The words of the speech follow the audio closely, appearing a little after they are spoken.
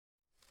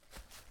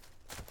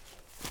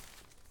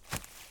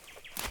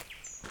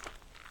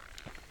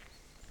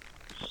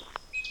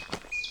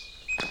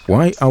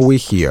Why are we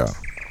here?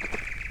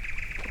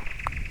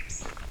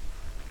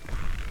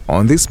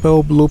 On this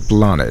pale blue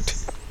planet,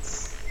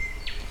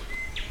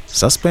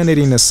 suspended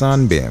in a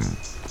sunbeam,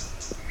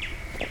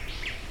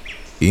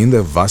 in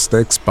the vast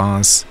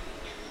expanse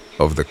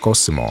of the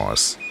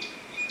cosmos.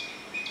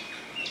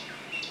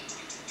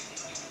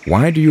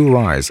 Why do you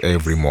rise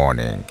every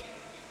morning?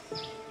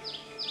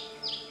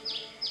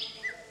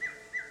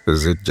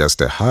 Is it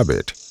just a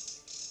habit?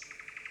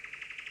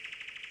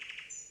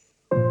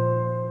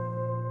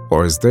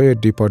 Or is there a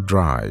deeper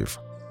drive?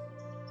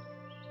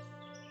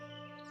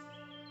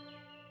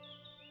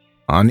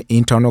 An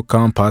internal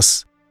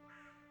compass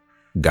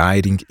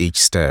guiding each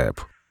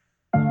step.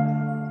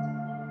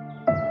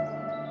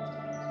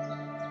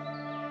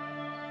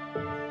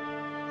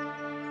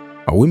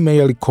 Are we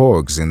merely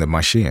cogs in the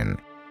machine,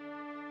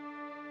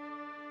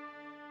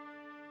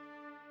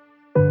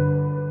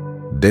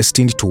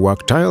 destined to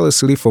work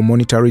tirelessly for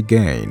monetary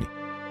gain,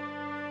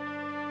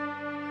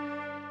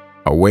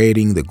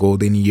 awaiting the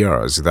golden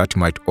years that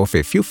might offer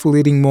a few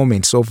fleeting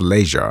moments of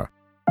leisure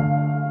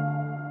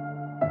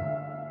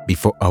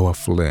before our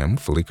flame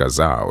flickers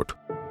out?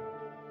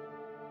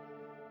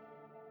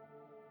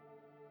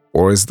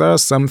 Or is there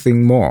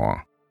something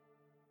more?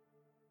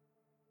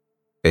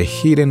 A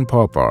hidden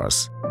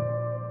purpose?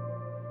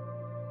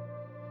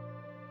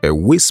 A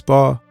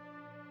whisper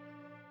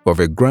of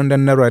a grander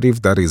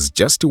narrative that is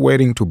just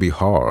waiting to be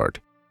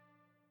heard?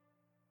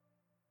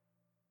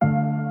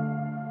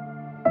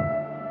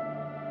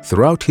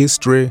 Throughout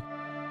history,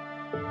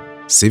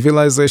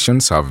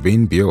 civilizations have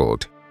been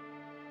built.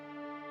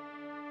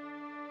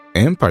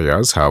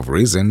 Empires have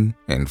risen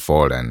and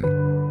fallen,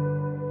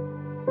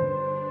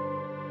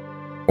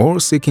 all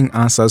seeking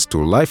answers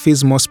to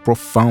life's most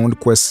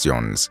profound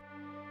questions.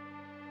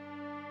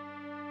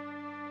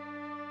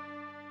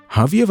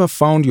 Have you ever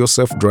found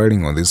yourself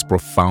dwelling on these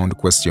profound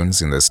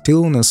questions in the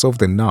stillness of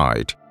the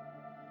night?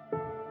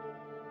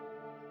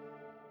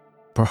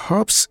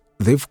 Perhaps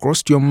they've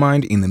crossed your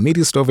mind in the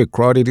midst of a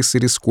crowded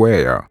city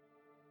square.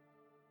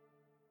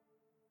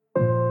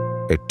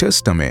 A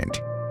testament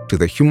to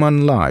the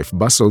human life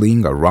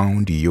bustling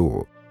around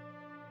you.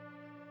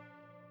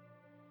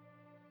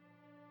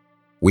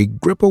 We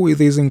grapple with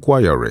these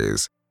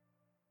inquiries.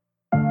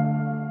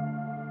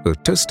 A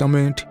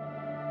testament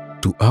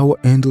to our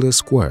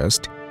endless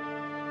quest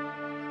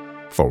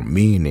for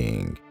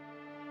meaning.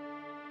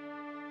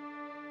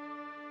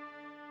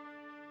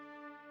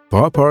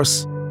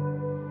 Purpose,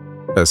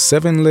 a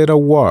 7-letter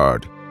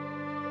word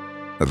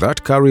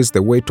that carries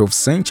the weight of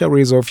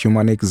centuries of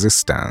human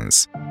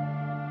existence,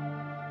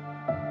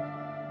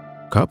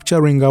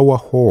 capturing our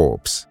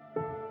hopes,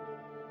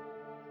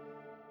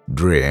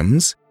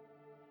 dreams,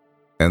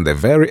 and the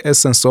very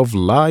essence of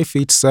life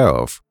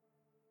itself.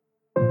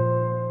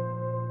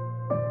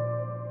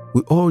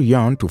 We all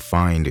yearn to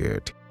find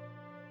it,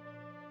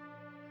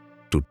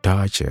 to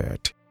touch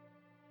it,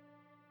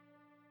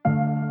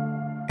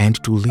 and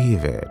to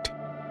live it.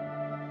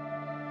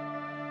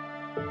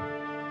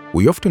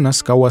 We often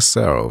ask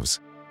ourselves,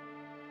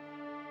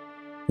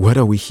 what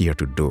are we here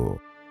to do?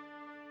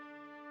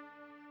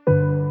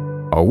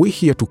 Are we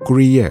here to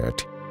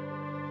create,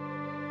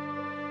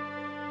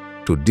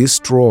 to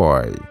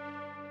destroy,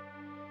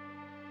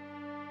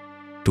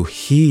 to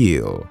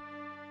heal,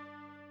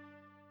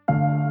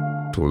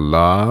 to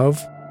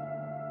love,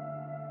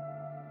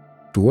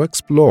 to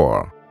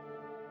explore?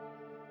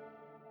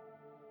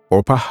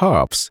 Or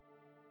perhaps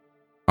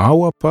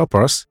our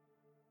purpose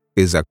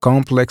is a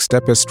complex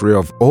tapestry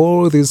of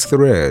all these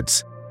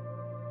threads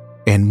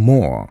and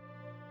more,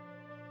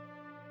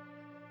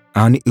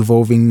 an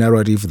evolving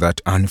narrative that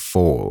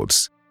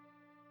unfolds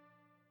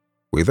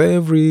with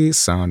every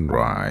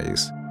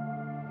sunrise.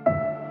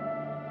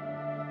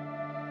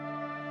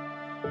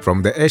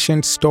 From the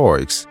ancient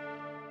Stoics,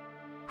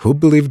 who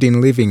believed in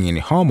living in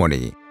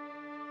harmony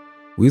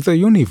with the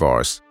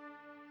universe,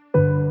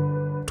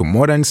 to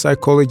modern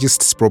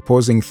psychologists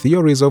proposing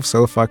theories of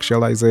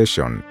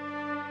self-actualization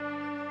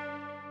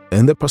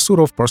and the pursuit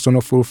of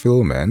personal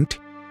fulfillment,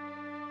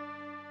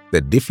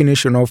 the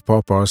definition of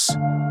purpose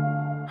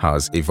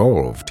has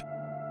evolved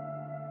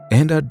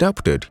and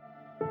adapted,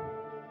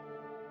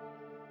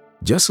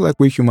 just like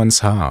we humans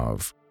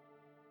have.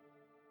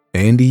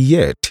 And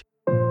yet,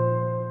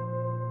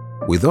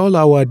 with all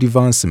our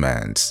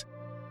advancements,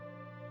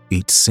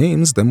 it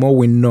seems the more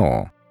we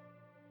know,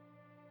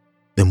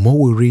 the more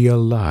we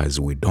realize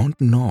we don't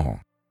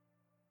know.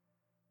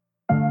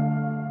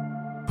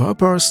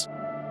 Purpose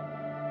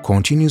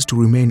continues to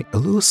remain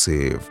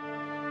elusive.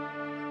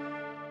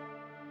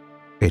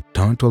 A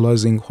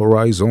tantalizing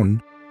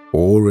horizon,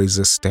 always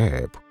a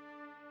step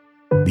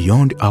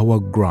beyond our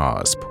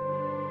grasp.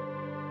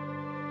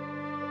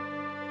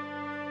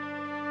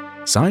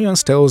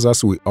 Science tells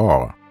us we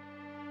are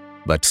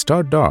but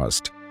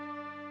stardust,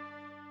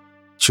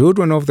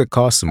 children of the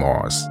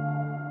cosmos,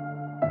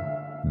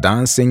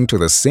 dancing to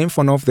the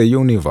symphony of the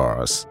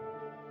universe.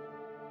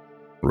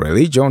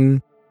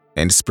 Religion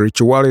and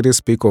spirituality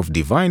speak of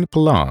divine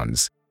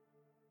plans,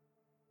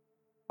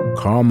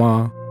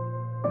 karma,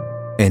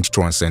 and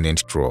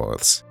transcendent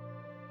truths.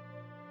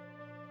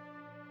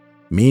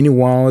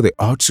 Meanwhile, the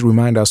arts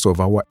remind us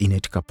of our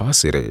innate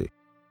capacity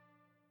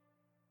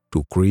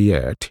to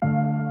create,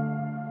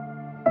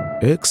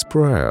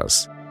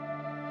 express,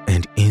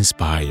 and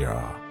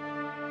inspire.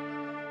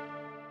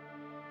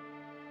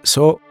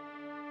 So,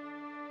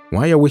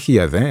 why are we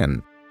here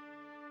then?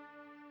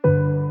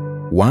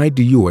 Why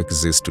do you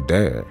exist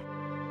today?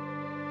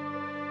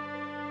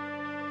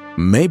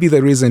 Maybe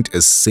there isn't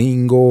a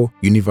single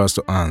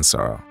universal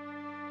answer.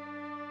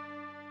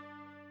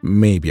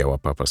 Maybe our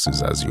purpose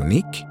is as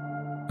unique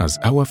as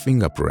our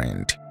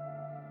fingerprint,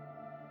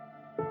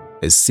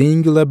 a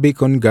singular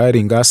beacon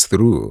guiding us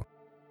through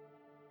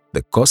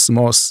the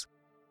cosmos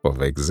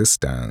of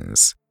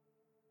existence.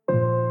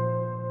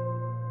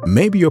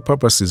 Maybe your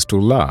purpose is to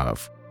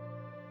love,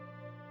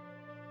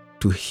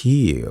 to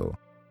heal,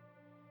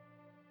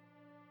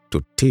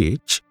 to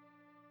teach,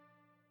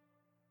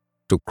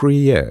 to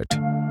create,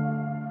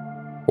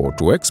 or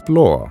to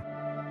explore.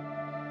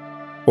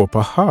 Or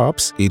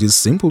perhaps it is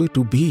simply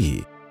to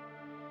be,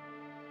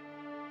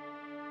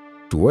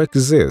 to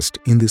exist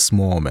in this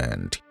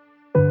moment,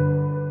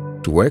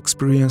 to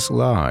experience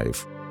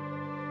life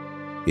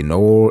in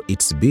all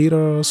its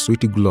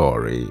bitter-sweet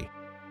glory.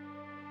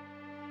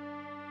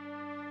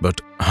 But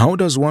how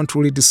does one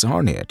truly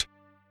discern it?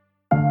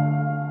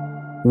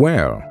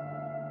 Well,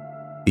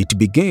 it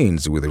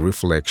begins with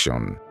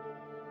reflection.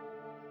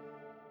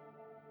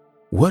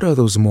 What are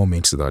those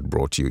moments that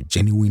brought you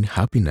genuine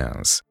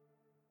happiness?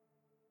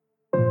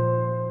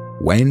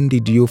 When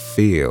did you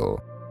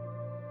feel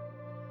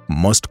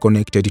most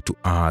connected to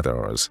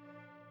others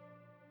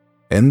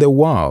and the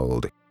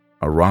world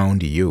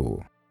around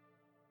you?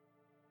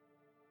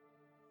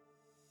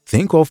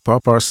 Think of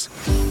purpose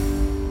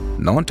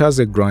not as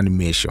a grand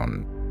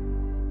mission,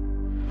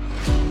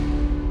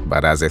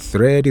 but as a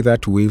thread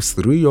that weaves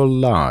through your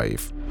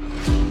life,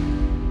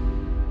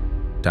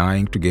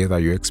 tying together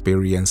your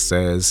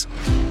experiences,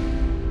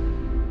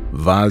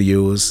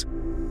 values,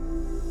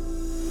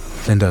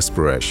 and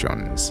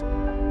aspirations.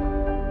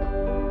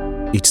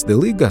 It's the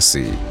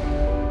legacy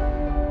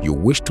you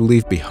wish to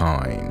leave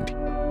behind,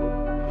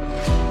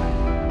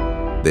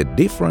 the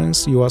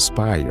difference you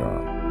aspire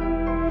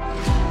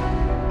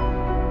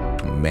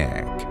to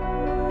make.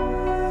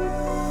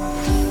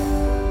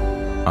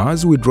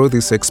 As we draw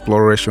this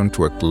exploration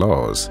to a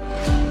close,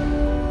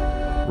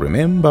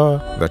 remember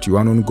that you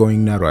are an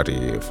ongoing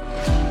narrative,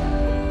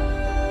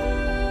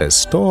 a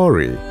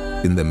story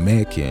in the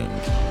making.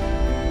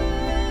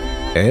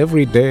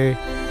 Every day,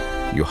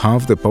 you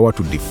have the power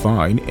to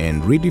define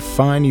and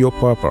redefine your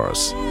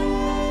purpose.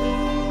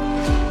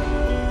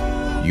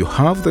 You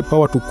have the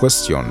power to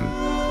question,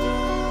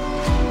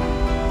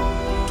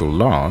 to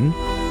learn,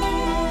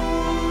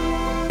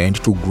 and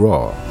to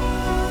grow.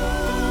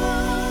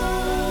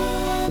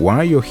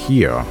 Why you're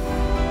here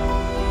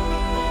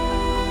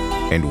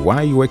and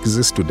why you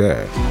exist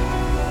today,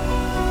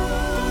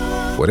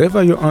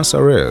 whatever your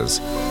answer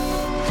is,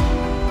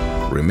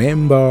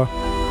 remember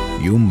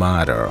you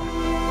matter.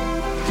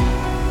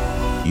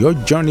 Your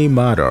journey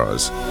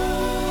matters,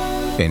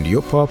 and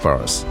your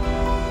purpose,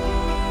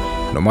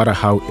 no matter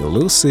how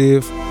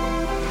elusive,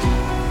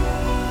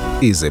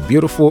 is a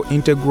beautiful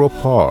integral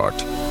part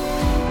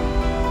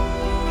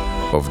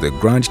of the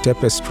grand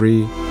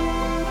tapestry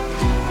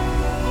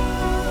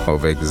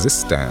of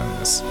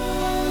existence.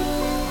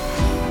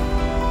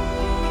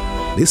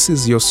 This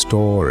is your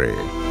story.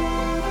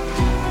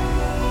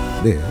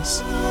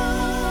 This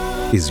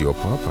is your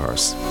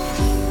purpose.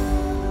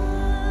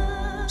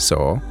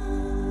 So,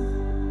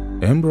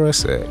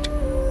 embrace it,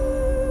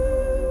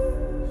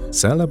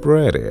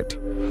 celebrate it,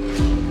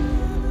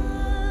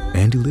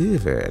 and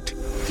live it.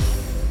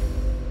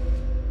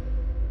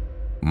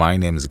 My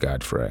name is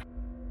Godfrey.